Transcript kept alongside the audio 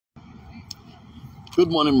Good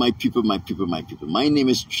morning, my people, my people, my people. My name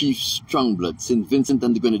is Chief Strongblood, St. Vincent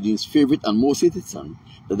and the Grenadines' favorite and most hated son,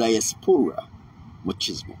 the Diaspora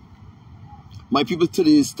Machismo. My people,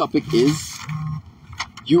 today's topic is,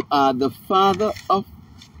 you are the father of,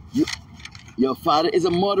 your father is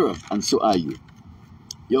a murderer, and so are you.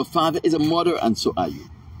 Your father is a murderer, and so are you.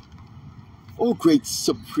 Oh, great,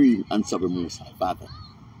 supreme, and sovereign Most High Father,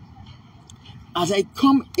 as I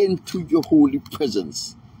come into your holy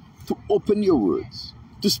presence to open your words,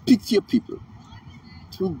 to speak to your people,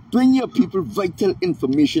 to bring your people vital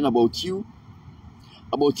information about you,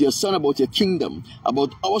 about your son, about your kingdom,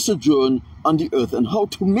 about our sojourn on the earth, and how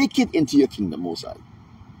to make it into your kingdom, Most High.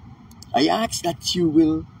 I ask that you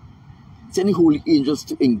will send the holy angels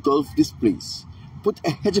to engulf this place, put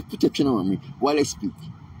a hedge of protection around me while I speak,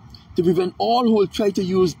 to prevent all who will try to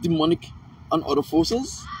use demonic and other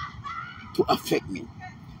forces to affect me.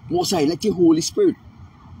 Most High, let your Holy Spirit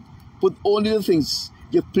put only the things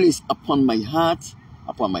you place upon my heart,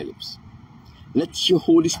 upon my lips. Let your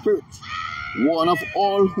Holy Spirit warn of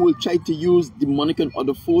all who will try to use demonic and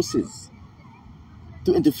other forces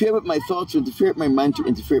to interfere with my thoughts, to interfere with my mind, to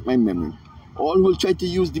interfere with my memory. All who will try to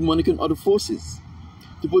use demonic and other forces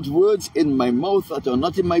to put words in my mouth that are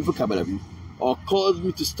not in my vocabulary, or cause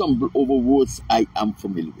me to stumble over words I am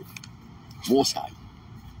familiar with. Most High,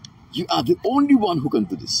 you are the only one who can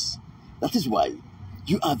do this. That is why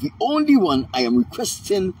you are the only one I am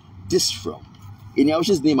requesting this from. In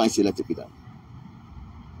Yahushua's name I say, let it be done.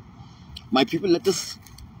 My people, let us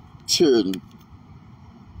turn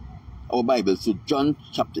our Bibles to John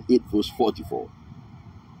chapter 8, verse 44.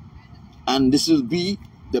 And this will be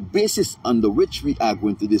the basis under which we are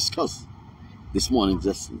going to discuss this morning's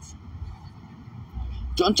lessons.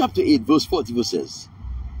 John chapter 8, verse 44 says,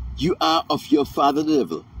 you are of your father the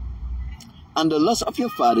devil, and the lust of your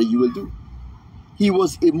father you will do. He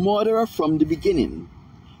was a murderer from the beginning,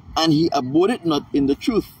 and he aboded not in the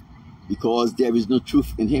truth, because there is no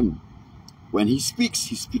truth in him. When he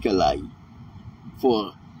speaks a lie,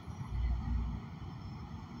 for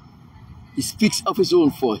he speaks of his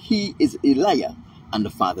own, for he is a liar and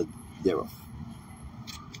the father thereof.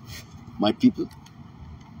 My people,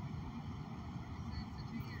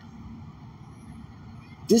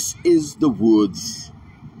 this is the words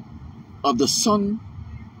of the Son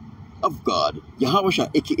of God, Yahushua,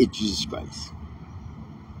 aka Jesus Christ.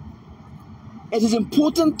 It is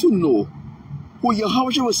important to know who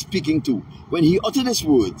Yahushua was speaking to when he uttered his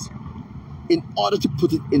words, in order to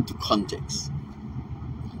put it into context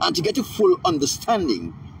and to get a full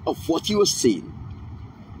understanding of what he was saying.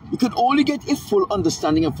 We could only get a full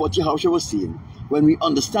understanding of what Yahushua was saying when we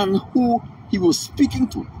understand who he was speaking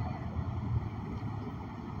to.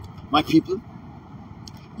 My people,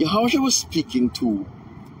 Yahushua was speaking to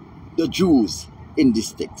the Jews in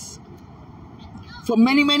this text. For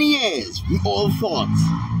many, many years, we all thought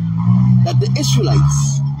that the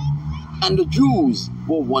Israelites and the Jews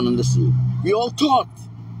were one and the same. We all thought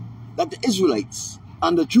that the Israelites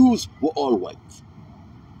and the Jews were all white,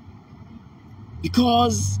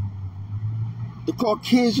 because the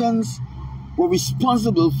Caucasians were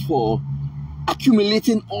responsible for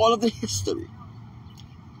accumulating all of the history,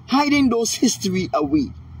 hiding those history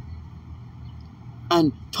away.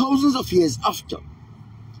 And thousands of years after,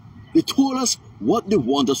 they told us what they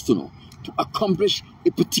want us to know to accomplish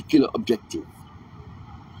a particular objective.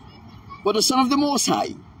 But the Son of the Most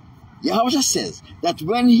High, Yahushua, says that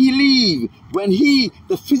when he leaves, when he,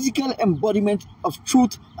 the physical embodiment of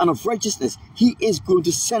truth and of righteousness, he is going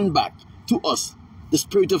to send back to us the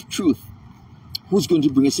Spirit of truth, who's going to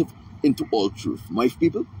bring us into all truth. My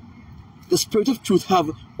people, the Spirit of truth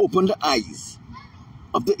have opened the eyes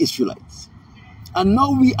of the Israelites. And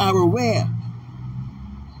now we are aware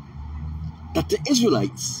that the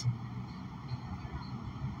Israelites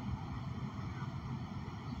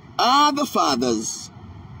are the fathers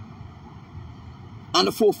and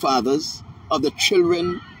the forefathers of the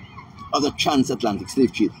children of the transatlantic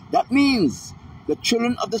slave trade. That means the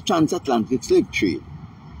children of the transatlantic slave trade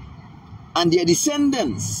and their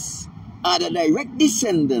descendants are the direct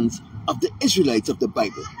descendants of the Israelites of the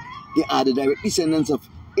Bible. They are the direct descendants of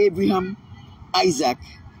Abraham, Isaac,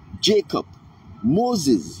 Jacob,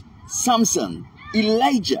 Moses, Samson,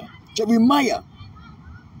 Elijah, Jeremiah,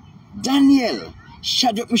 Daniel,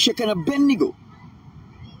 Shadrach, Meshach, and Abednego.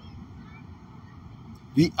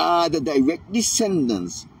 We are the direct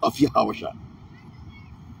descendants of Yahushua.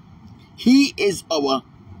 He is our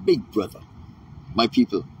big brother, my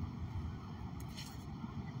people.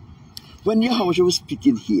 When Yahushua was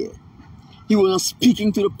speaking here, he was not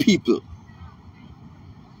speaking to the people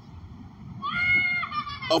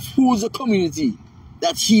of whose community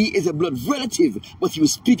that he is a blood relative, but he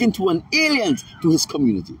was speaking to an alien to his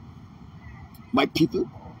community. My people,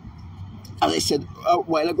 as I said a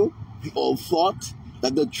while ago, we all thought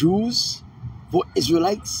that the Jews were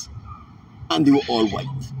Israelites and they were all white.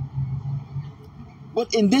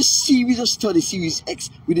 But in this series of studies, Series X,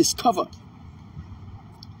 we discovered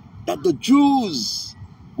that the Jews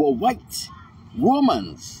were white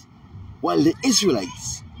Romans, while the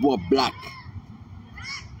Israelites were black.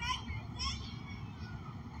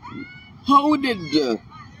 How did the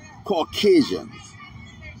Caucasians,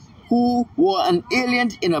 who were an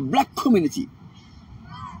alien in a black community,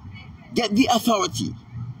 get the authority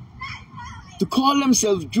to call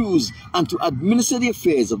themselves Jews and to administer the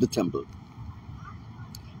affairs of the temple?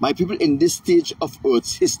 My people, in this stage of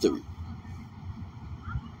Earth's history,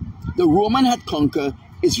 the Roman had conquered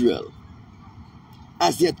Israel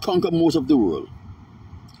as they had conquered most of the world.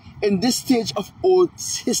 In this stage of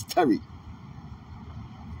Earth's history,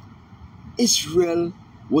 Israel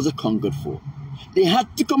was a conquered foe. They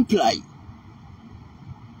had to comply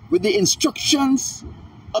with the instructions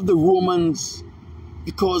of the Romans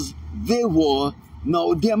because they were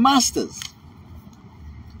now their masters.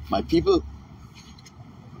 My people,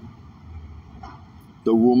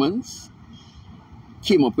 the Romans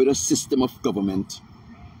came up with a system of government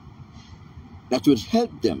that would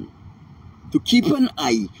help them to keep an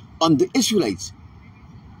eye on the Israelites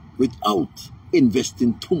without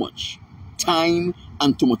investing too much time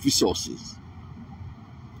and too much resources.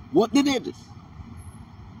 What they did,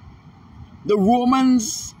 the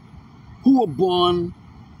Romans who were born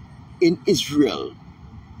in Israel,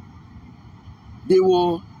 they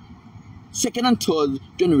were second and third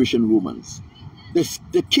generation Romans.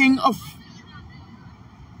 The king of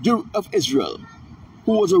Israel,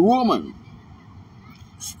 who was a Roman,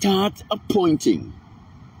 start appointing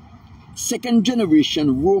second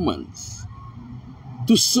generation Romans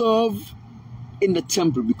to serve in the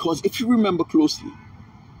temple, because if you remember closely,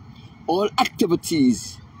 all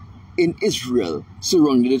activities in Israel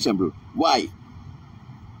surrounded the temple. Why?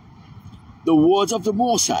 The words of the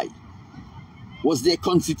Most High was their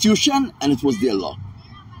constitution and it was their law.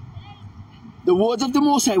 The words of the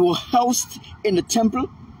Most High were housed in the temple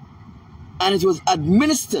and it was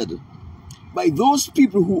administered by those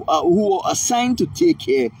people who were assigned to take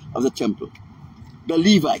care of the temple, the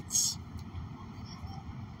Levites.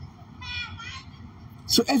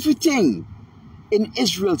 So everything in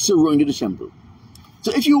Israel surrounded the temple.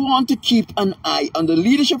 So if you want to keep an eye on the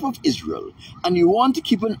leadership of Israel and you want to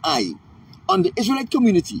keep an eye on the Israelite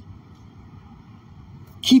community,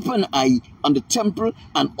 keep an eye on the temple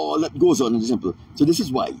and all that goes on in the temple. So this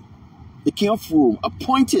is why the king of Rome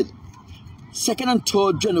appointed second and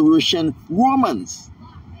third generation Romans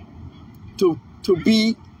to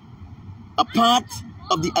be a part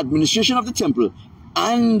of the administration of the temple,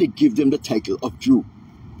 and they give them the title of Jew.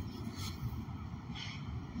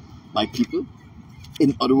 My people,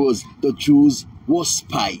 in other words, the Jews were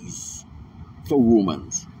spies for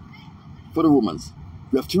Romans. For the Romans,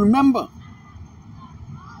 we have to remember,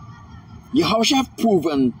 Yahushua have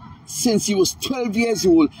proven since he was 12 years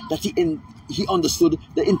old that he understood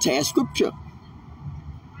the entire scripture.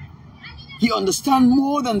 He understands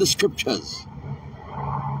more than the scriptures.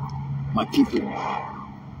 My people,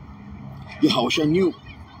 Yahushua knew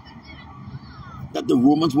that the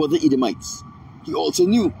Romans were the Edomites. He also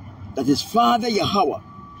knew that his father Yahweh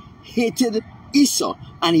hated Esau,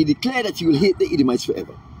 and he declared that he will hate the Edomites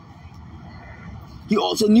forever. He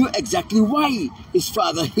also knew exactly why his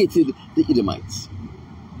father hated the Edomites.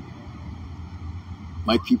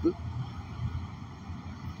 My people,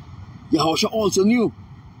 Yahushua also knew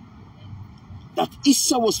that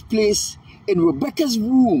Esau was placed in Rebekah's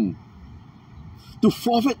womb to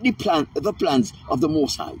forfeit the plans of the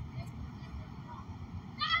Most High.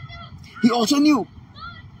 He also knew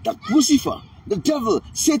that Lucifer, the devil,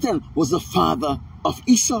 Satan, was the father of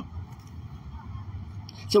Esau.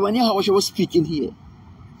 So when Yahushua was speaking here,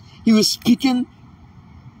 he was speaking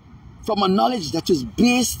from a knowledge that was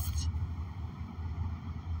based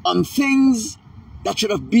on things that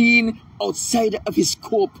should have been outside of his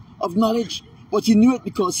scope of knowledge. But he knew it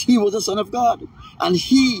because he was the Son of God. And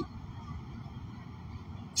he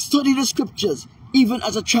studied the scriptures even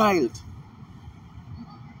as a child.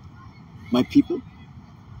 My people,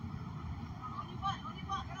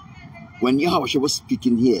 when Yahushua was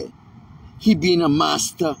speaking here, he being a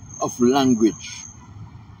master of language,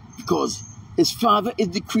 because his father is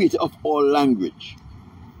the creator of all language.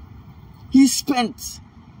 He spent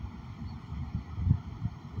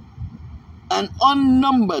an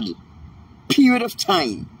unnumbered period of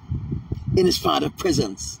time in his father's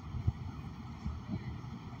presence.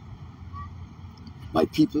 My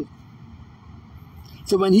people.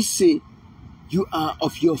 So when he say, you are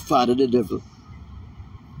of your father the devil,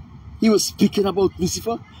 he was speaking about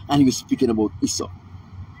Lucifer and he was speaking about Esau.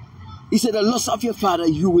 He said, the lust of your father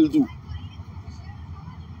you will do.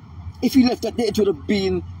 If he left that there, it would have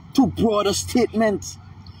been too broad a statement.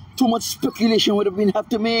 Too much speculation would have been have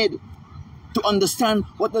to made to understand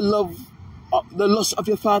what the lust of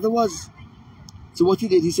your father was. So what he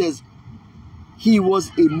did, he says, he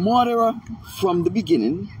was a murderer from the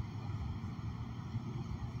beginning,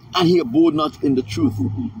 and he abode not in the truth,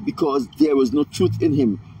 because there was no truth in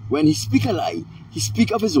him. When he speak a lie, he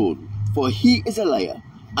speak of his own, for he is a liar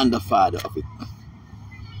and the father of it.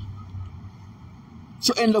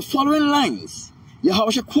 So in the following lines,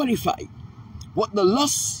 Yahweh shall qualify what the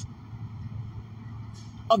lust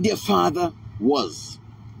of their father was.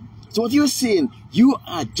 So what he was saying, you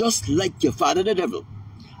are just like your father the devil,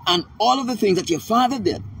 and all of the things that your father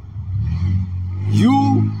did,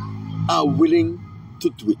 you are willing to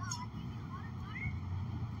do it.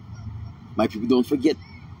 My people, don't forget,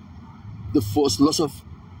 the first loss of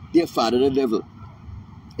their father the devil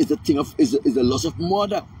is the loss of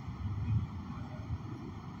murder.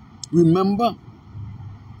 Remember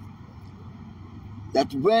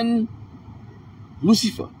that when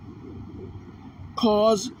Lucifer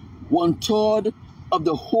caused 1/3 of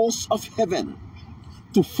the hosts of heaven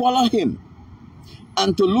to follow him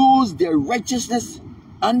and to lose their righteousness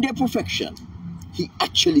and their perfection, he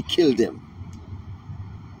actually killed them.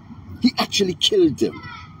 He actually killed them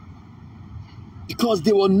because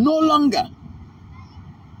they were no longer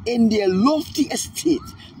in their lofty estate.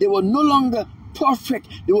 They were no longer perfect.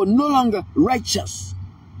 They were no longer righteous.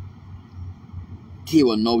 They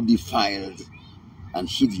were now defiled and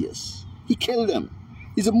hideous. He killed them.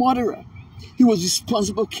 He's a murderer. He was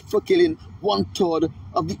responsible for killing 1/3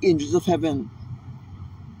 of the angels of heaven.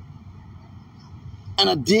 And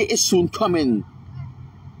a day is soon coming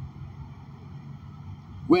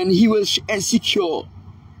when he will secure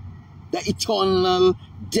the eternal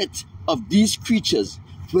death of these creatures,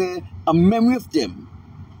 where a memory of them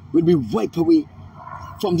will be wiped away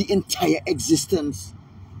from the entire existence.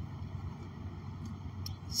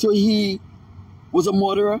 So he was a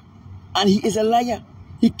murderer and he is a liar.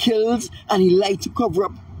 He kills and he lied to cover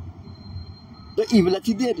up the evil that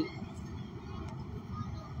he did.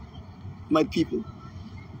 My people,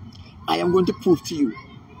 I am going to prove to you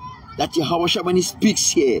that Yahweh, when he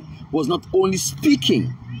speaks here, was not only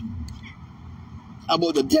speaking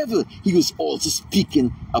about the devil, he was also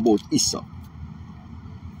speaking about Esau.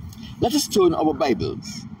 Let us turn our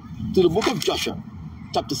Bibles to the book of Joshua,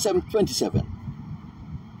 chapter 27.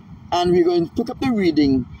 And we're going to pick up the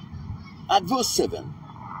reading at verse 7.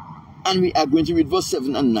 And we are going to read verse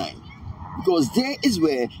 7 and 9. Because there is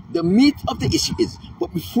where the meat of the issue is.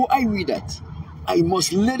 But before I read that, I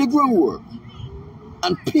must lay the groundwork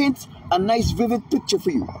and paint a nice vivid picture for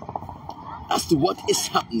you as to what is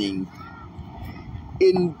happening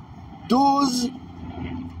in those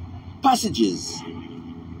passages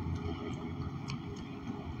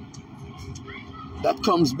that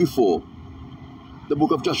comes before the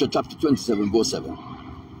book of Joshua, chapter 27, verse 7.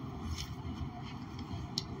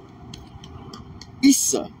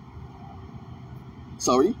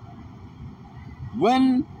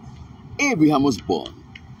 When Abraham was born,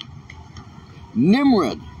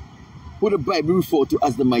 Nimrod, who the Bible referred to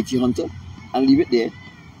as the mighty hunter, and leave it there,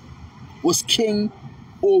 was king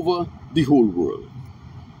over the whole world.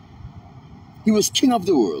 He was king of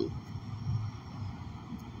the world.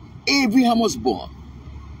 Abraham was born.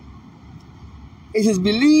 It is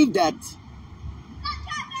believed that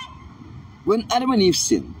when Adam and Eve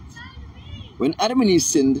sinned,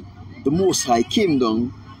 the Most High came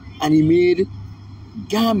down and he made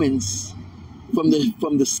garments from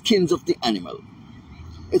the skins of the animal.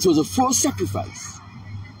 It was the first sacrifice.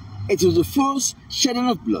 It was the first shedding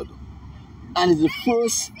of blood. And it's the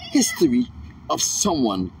first history of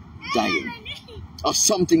someone dying. Of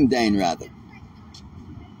something dying, rather.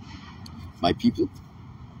 My people,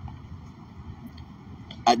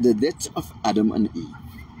 at the death of Adam and Eve,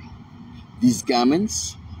 these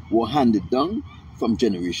garments were handed down from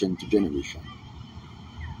generation to generation.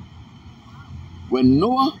 When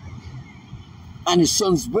Noah and his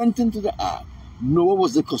sons went into the ark, Noah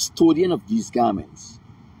was the custodian of these garments.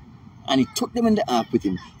 And he took them in the ark with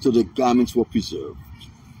him, so the garments were preserved.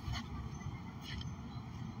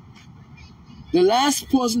 The last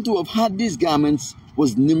person to have had these garments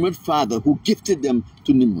was Nimrod's father, who gifted them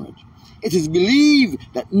to Nimrod. It is believed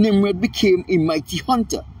that Nimrod became a mighty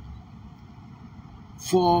hunter.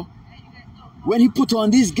 For when he put on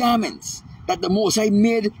these garments that the Most High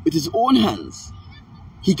made with his own hands,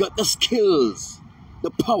 he got the skills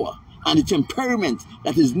the power, and the temperament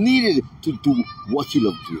that is needed to do what he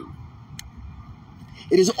loved doing.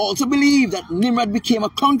 It is also believed that Nimrod became a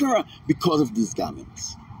conqueror because of these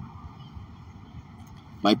garments.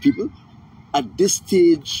 My people, at this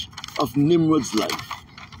stage of Nimrod's life,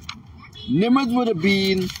 Nimrod would have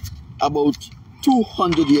been about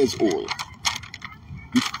 200 years old.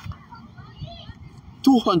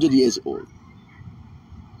 200 years old.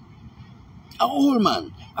 An old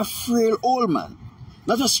man, a frail old man,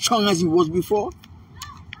 not as strong as he was before,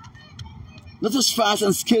 not as fast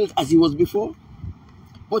and skilled as he was before,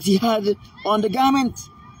 but he had on the garment.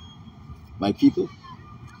 My people,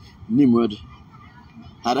 Nimrod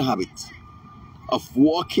had a habit of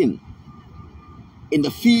walking in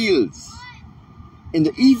the fields in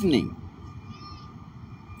the evening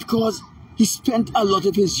because he spent a lot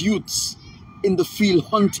of his youths in the field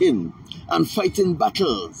hunting and fighting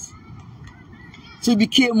battles. So he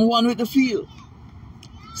became one with the field.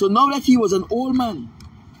 So now that he was an old man,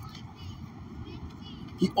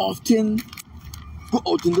 he often go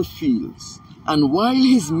out in the fields. And while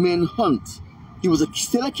his men hunt, he was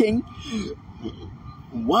still a king.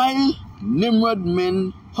 While Nimrod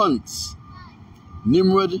men hunts,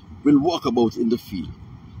 Nimrod will walk about in the field.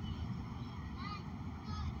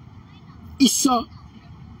 Esau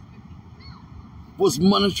was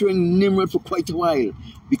monitoring Nimrod for quite a while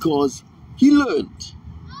because he learned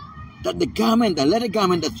that the garment, the leather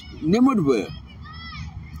garment that Nimrod wore,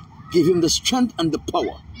 gave him the strength and the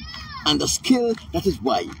power and the skill. That is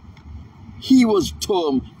why he was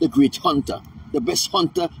termed the great hunter, the best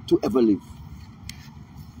hunter to ever live.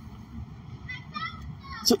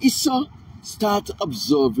 So Esau started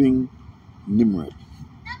observing Nimrod.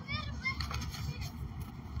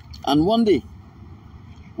 And one day,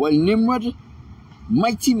 while Nimrod,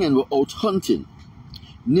 mighty men were out hunting,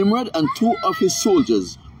 Nimrod and two of his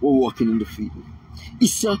soldiers were walking in the field.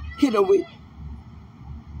 Esau hid away.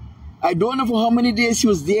 I don't know for how many days he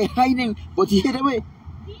was there hiding, but he hid away.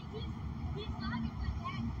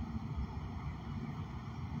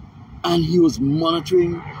 And he was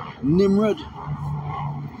monitoring Nimrod.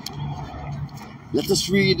 Let us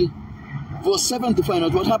read verse 7 to find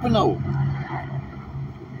out what happened now.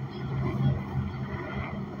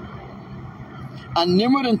 And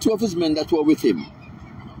Nimrod and two of his men that were with him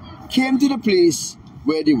came to the place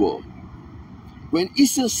where they were. When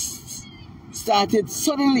Esau started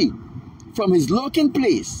suddenly from his lurking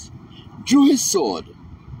place, drew his sword,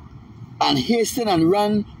 and hastened and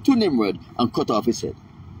ran to Nimrod and cut off his head.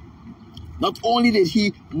 Not only did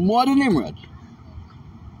he murder Nimrod,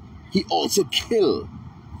 he also killed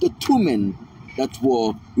the two men that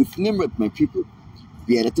were with Nimrod, my people.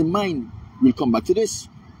 Bear that in mind. We'll come back to this.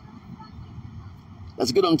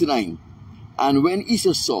 Let's go down to 9. And when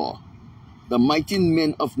Esau saw the mighty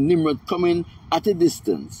men of Nimrod coming at a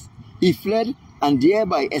distance, he fled and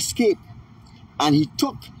thereby escaped. And he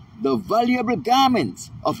took the valuable garments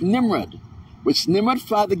of Nimrod, which Nimrod's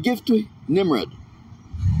father gave to Nimrod,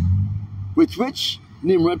 with which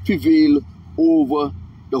Nimrod prevailed over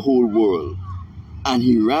the whole world. And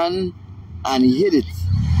he ran and he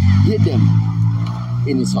hid them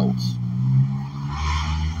in his house.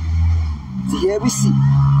 So here we see,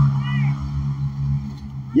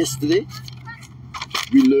 yesterday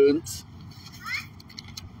we learned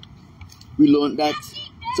that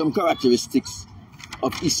some characteristics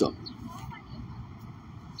of Esau.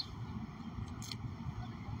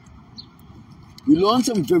 We learned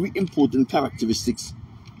some very important characteristics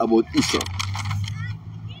about Esau.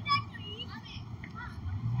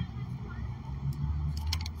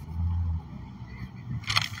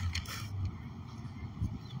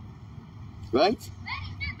 Right?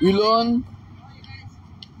 We learn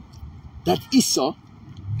that Esau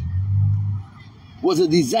was a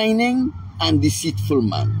designing and deceitful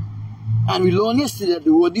man. And we learned yesterday that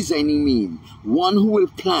the word designing means one who will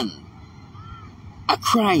plan a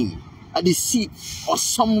crime, a deceit, or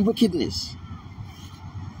some wickedness,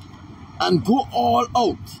 and go all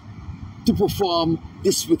out to perform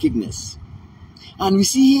this wickedness. And we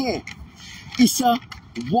see here, Esau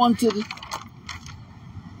wanted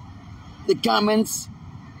the garments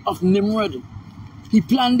of Nimrod. He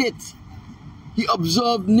planned it. He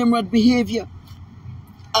observed Nimrod's behavior.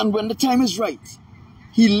 And when the time is right,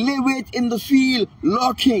 he lay wait in the field,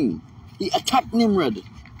 lurking. He attacked Nimrod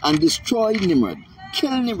and destroyed Nimrod.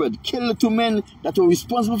 Killed Nimrod. Killed the two men that were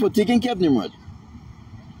responsible for taking care of Nimrod.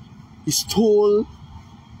 He stole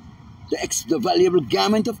the valuable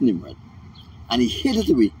garment of Nimrod and he hid it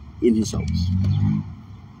away in his house.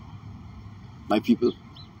 My people,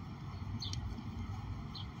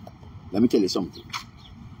 let me tell you something.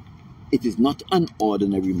 It is not an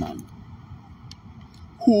ordinary man.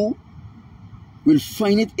 who will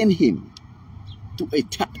find it in him to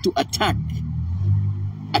attack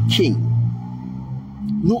a king.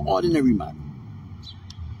 No ordinary man.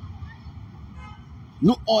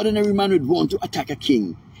 No ordinary man would want to attack a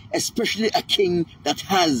king, especially a king that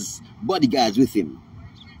has bodyguards with him.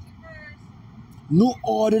 No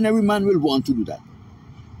ordinary man will want to do that.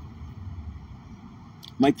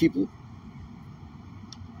 My people,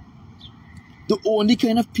 the only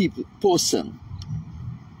kind of person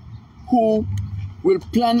who will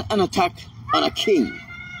plan an attack on a king,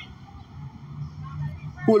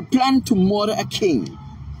 who will plan to murder a king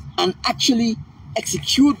and actually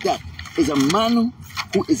execute that, is a man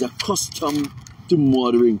who is accustomed to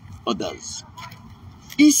murdering others.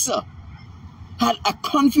 Esau had a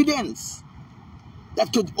confidence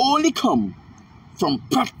that could only come from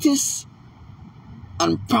practice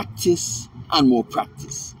and practice and more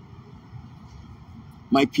practice.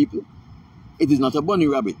 My people, it is not a bunny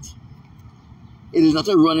rabbit. It is not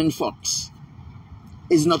a running fox.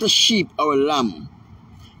 It is not a sheep or a lamb.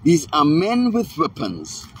 These are men with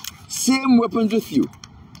weapons, same weapons with you,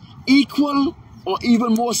 equal or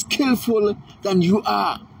even more skillful than you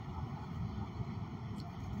are.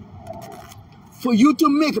 For you to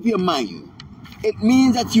make up your mind, it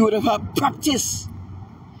means that you would have had practice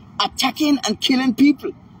attacking and killing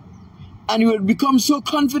people. And you will become so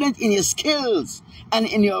confident in your skills and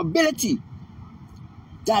in your ability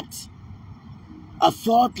that a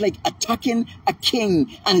thought like attacking a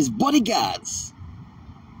king and his bodyguards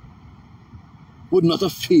would not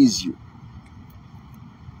have fazed you.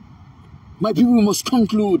 My people, we must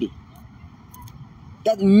conclude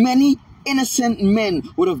that many innocent men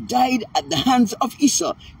would have died at the hands of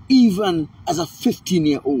Esau even as a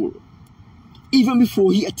 15-year-old, even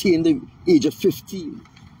before he attained the age of 15.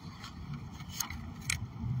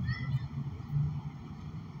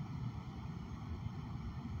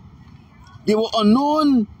 They were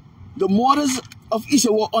unknown. The murders of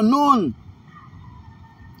Esau were unknown.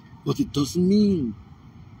 But it doesn't mean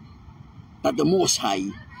that the Most High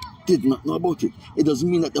did not know about it. It doesn't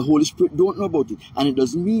mean that the Holy Spirit don't know about it. And it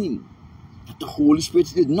doesn't mean that the Holy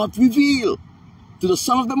Spirit did not reveal to the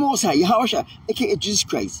Son of the Most High, Yahushua, aka Jesus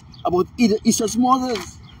Christ, about either Esau's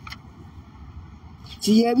mothers.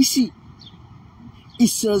 So here we see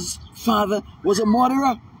Esau's father was a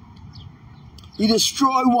murderer. He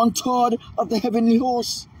destroyed 1/3 of the heavenly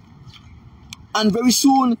hosts. And very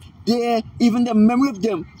soon, even the memory of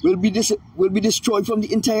them will be destroyed from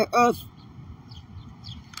the entire earth.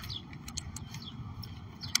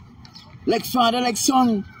 Like father, like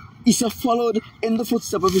son, Esau followed in the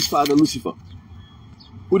footsteps of his father Lucifer,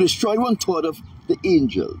 who destroyed 1/3 of the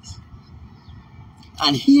angels.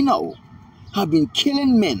 And he now had been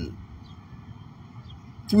killing men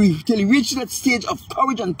till he reached that stage of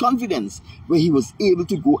courage and confidence where he was able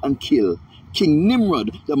to go and kill King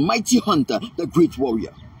Nimrod, the mighty hunter, the great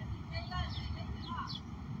warrior.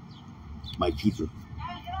 My people,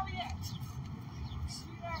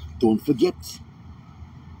 don't forget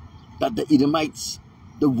that the Edomites,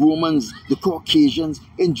 the Romans, the Caucasians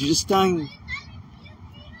in Jesus' time,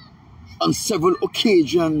 on several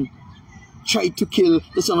occasions, tried to kill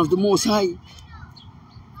the Son of the Most High.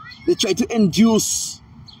 They tried to induce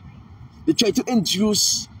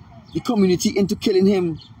the community into killing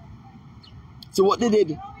him. So what they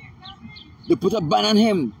did, they put a ban on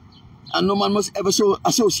him, and no man must ever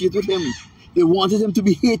associate with him. They wanted him to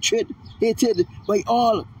be hated by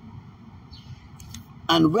all.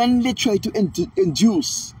 And when they tried to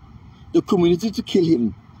induce the community to kill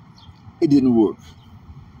him, it didn't work.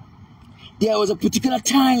 There was a particular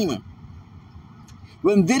time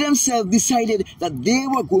when they themselves decided that they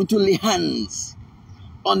were going to lay hands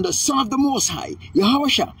on the Son of the Most High,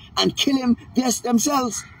 Yahushua, and kill him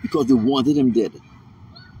themselves because they wanted him dead.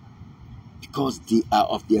 Because they are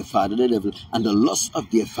of their father the devil and the lust of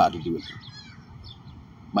their father the devil.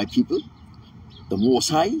 My people, the Most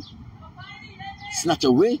High snatched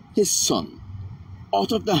away his son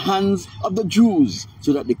out of the hands of the Jews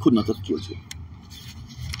so that they could not have killed him.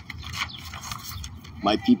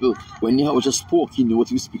 My people, when Yahushua spoke, he knew what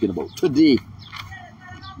he was speaking about. Today,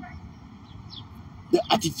 the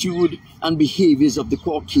attitude and behaviors of the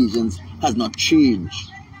Caucasians has not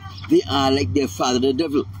changed. They are like their father the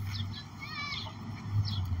devil.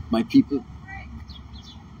 My people,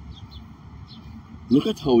 look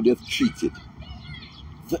at how they've treated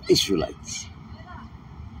the Israelites.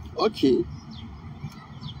 Okay.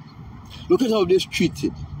 Look at how they've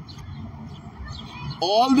treated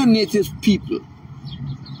all the native people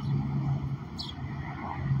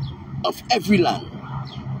of every land.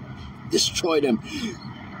 Destroy them.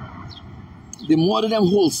 They murder them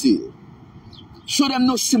wholesale. show them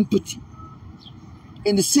no sympathy.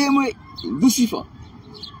 In the same way, Lucifer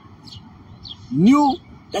knew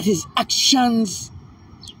that his actions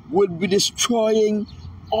would be destroying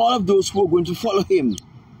all of those who were going to follow him.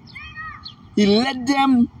 He led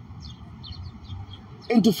them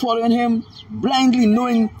into following him, blindly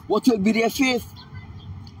knowing what will be their faith.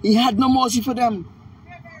 He had no mercy for them.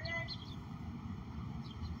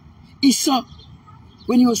 Esau,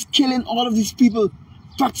 when he was killing all of these people,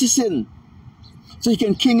 practicing so he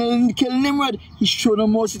can kill Nimrod, he showed no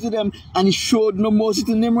mercy to them, and he showed no mercy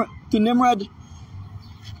to Nimrod.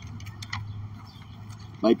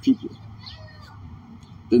 My people,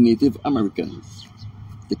 the Native Americans,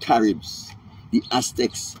 the Caribs, the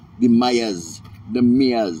Aztecs, the Mayas, the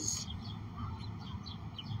Mayas,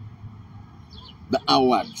 the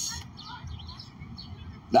Arawaks,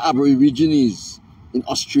 the Aborigines in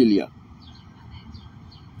Australia,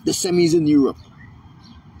 the Semis in Europe.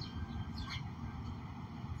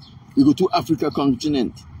 You go to Africa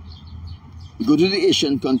continent, you go to the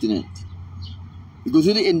Asian continent, you go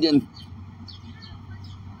to the Indian,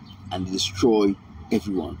 and they destroy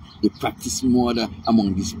everyone. They practice murder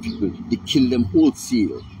among these people. They kill them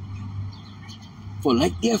wholesale. For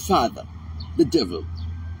like their father, the devil,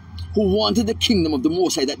 who wanted the kingdom of the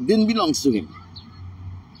Most High that didn't belong to him,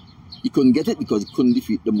 he couldn't get it because he couldn't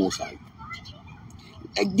defeat the Most High.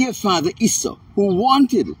 Like their father Esau, who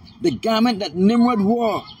wanted the garment that Nimrod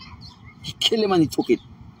wore, he killed him and he took it.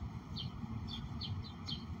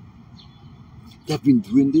 They've been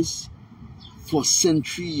doing this for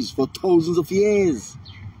centuries, for thousands of years.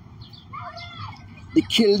 They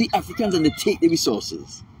kill the Africans and they take the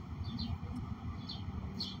resources.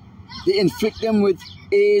 They inflict them with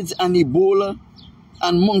AIDS and Ebola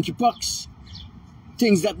and monkeypox,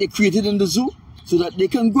 things that they created in the zoo, so that they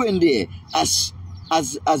can go in there as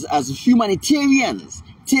humanitarians,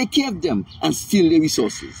 take care of them and steal their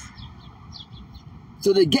resources.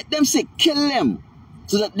 So they get them sick, kill them,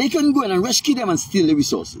 so that they can go in and rescue them and steal the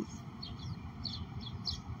resources.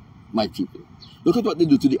 My people, look at what they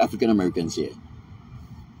do to the African Americans here.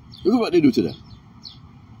 Look at what they do to them.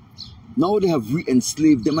 Now they have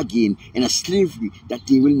re-enslaved them again in a slavery that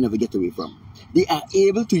they will never get away from. They are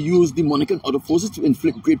able to use demonic and other forces to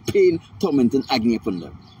inflict great pain, torment, and agony upon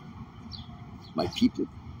them. My people,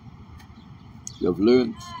 you have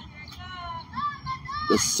learned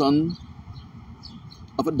the son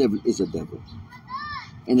of a devil is a devil.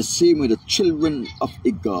 In the same way, the children of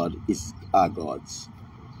a god are gods.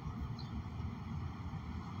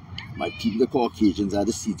 My people, the Caucasians, are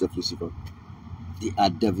the seeds of Lucifer. They are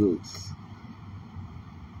devils.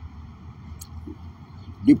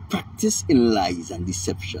 They practice in lies and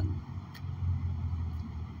deception.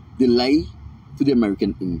 They lie to the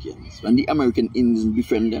American Indians. When the American Indians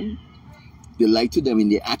befriend them, they lie to them in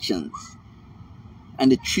their actions.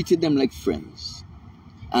 And they treated them like friends.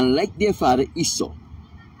 And like their father Esau,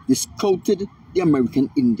 they scouted the American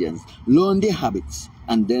Indians, learned their habits,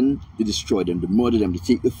 and then they destroy them, they murder them, they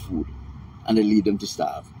take the food, and they leave them to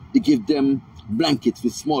starve. They give them blankets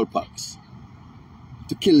with smallpox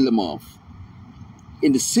to kill them off.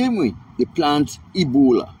 In the same way, they plant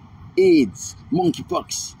Ebola, AIDS,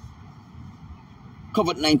 monkeypox,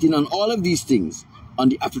 COVID-19, and all of these things on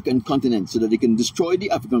the African continent so that they can destroy the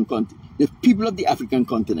African continent, the people of the African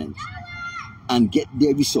continent, and get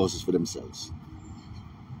their resources for themselves.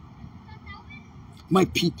 My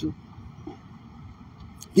people,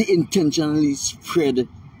 they intentionally spread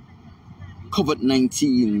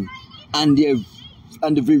COVID-19 and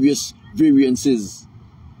the various variances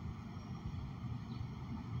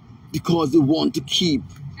because they want to keep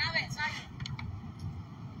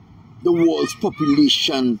the world's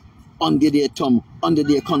population under their thumb, under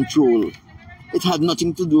their control. It had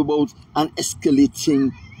nothing to do about an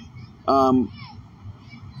escalating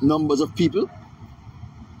numbers of people.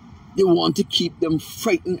 They want to keep them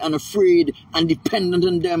frightened and afraid and dependent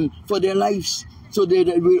on them for their lives, so they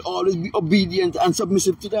will always be obedient and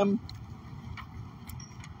submissive to them.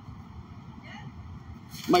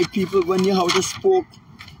 My people, when Yahweh spoke,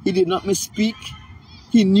 he did not misspeak.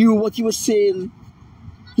 He knew what he was saying.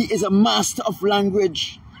 He is a master of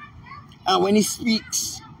language. And when he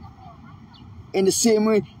speaks, in the same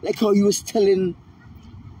way, like how he was telling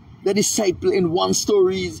the disciple in one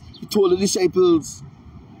story, he told the disciples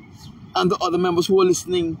and the other members who were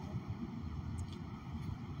listening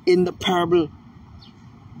in the parable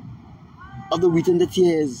of the wheat and the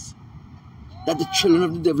tares, that the children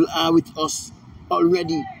of the devil are with us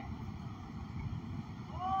already,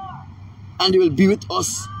 and they will be with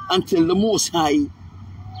us until the Most High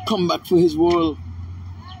come back for his world.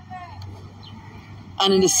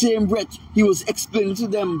 And in the same breath, he was explaining to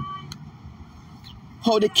them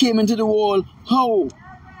how they came into the world, how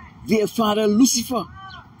their father Lucifer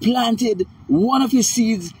planted one of his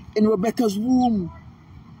seeds in Rebecca's womb.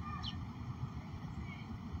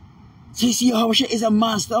 So you see, Yahweh is a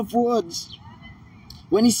master of words.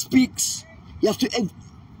 When he speaks, you have to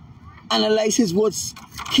analyze his words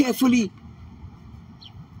carefully.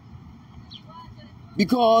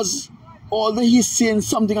 Because although he's saying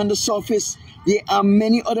something on the surface, there are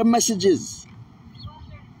many other messages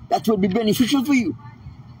that will be beneficial for you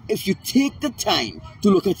if you take the time to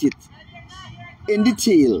look at it in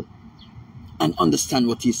detail and understand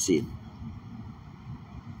what he's saying.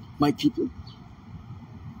 My people,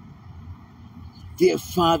 their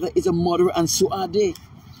father is a murderer, and so are they.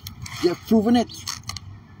 They have proven it.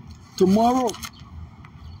 Tomorrow,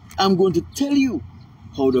 I'm going to tell you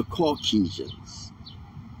how the Caucasians,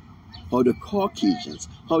 how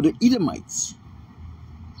the Edomites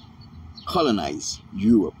colonize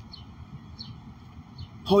Europe,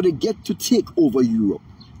 how they get to take over Europe.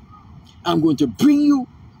 I'm going to bring you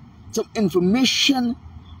some information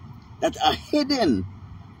that are hidden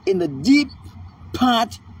in the deep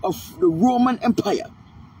part of the Roman Empire.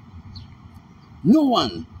 No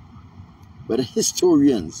one but the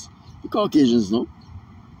historians, the Caucasians, know,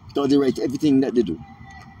 because they write everything that they do.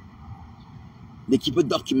 They keep a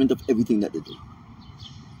document of everything that they do.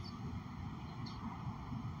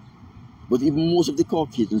 But even most of the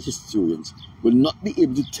Caucasian historians will not be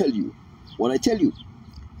able to tell you what I tell you.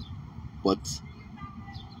 But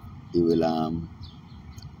they will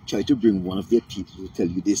try to bring one of their people to tell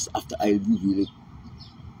you this after I reveal it,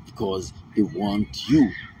 because they want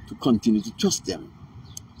you to continue to trust them.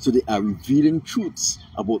 So they are revealing truths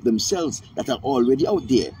about themselves that are already out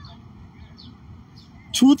there.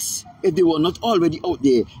 Truths, if they were not already out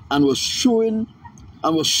there and was shown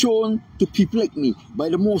to people like me by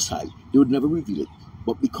the Most High, they would never reveal it.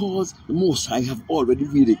 But because the Most High have already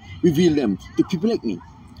revealed them to people like me,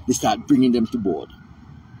 they start bringing them to board.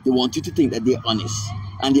 They want you to think that they're honest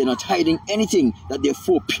and they're not hiding anything that their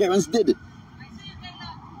foreparents did.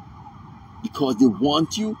 Because they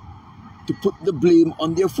want you to put the blame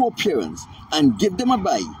on their foreparents and give them a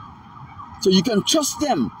buy. So you can trust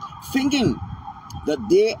them, thinking that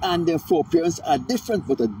they and their foreparents are different,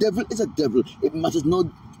 but a devil is a devil. It matters not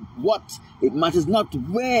what, it matters not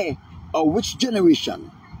where or which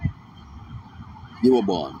generation they were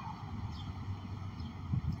born.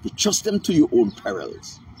 You trust them to your own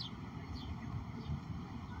perils.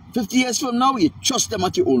 50 years from now, you trust them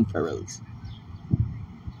at your own perils.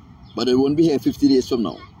 But they won't be here 50 days from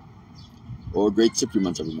now. Oh, great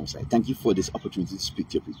supremants of the Most High, thank you for this opportunity to speak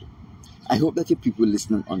to your people. I hope that your people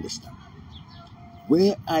listen and understand.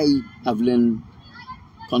 Where I have learned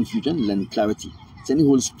confusion, learn clarity. Send the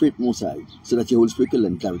Holy Spirit Most High so that your Holy Spirit can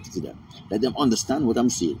lend clarity to them. Let them understand what I'm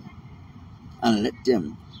saying. And let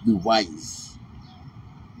them be wise.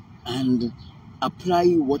 And apply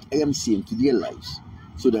what I am saying to their lives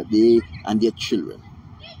so that they and their children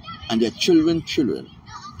and their children's children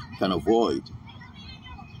can avoid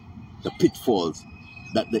the pitfalls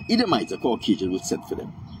that the Edomites, the Caucasians, would set for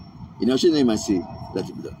them. In your name I say, let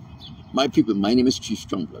it be done. My people, my name is Chief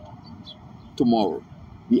Strongblood. Tomorrow,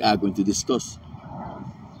 we are going to discuss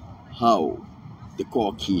how the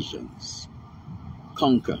Caucasians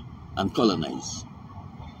conquer and colonize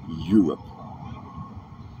Europe.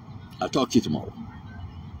 I'll talk to you tomorrow.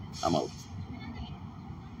 I'm out.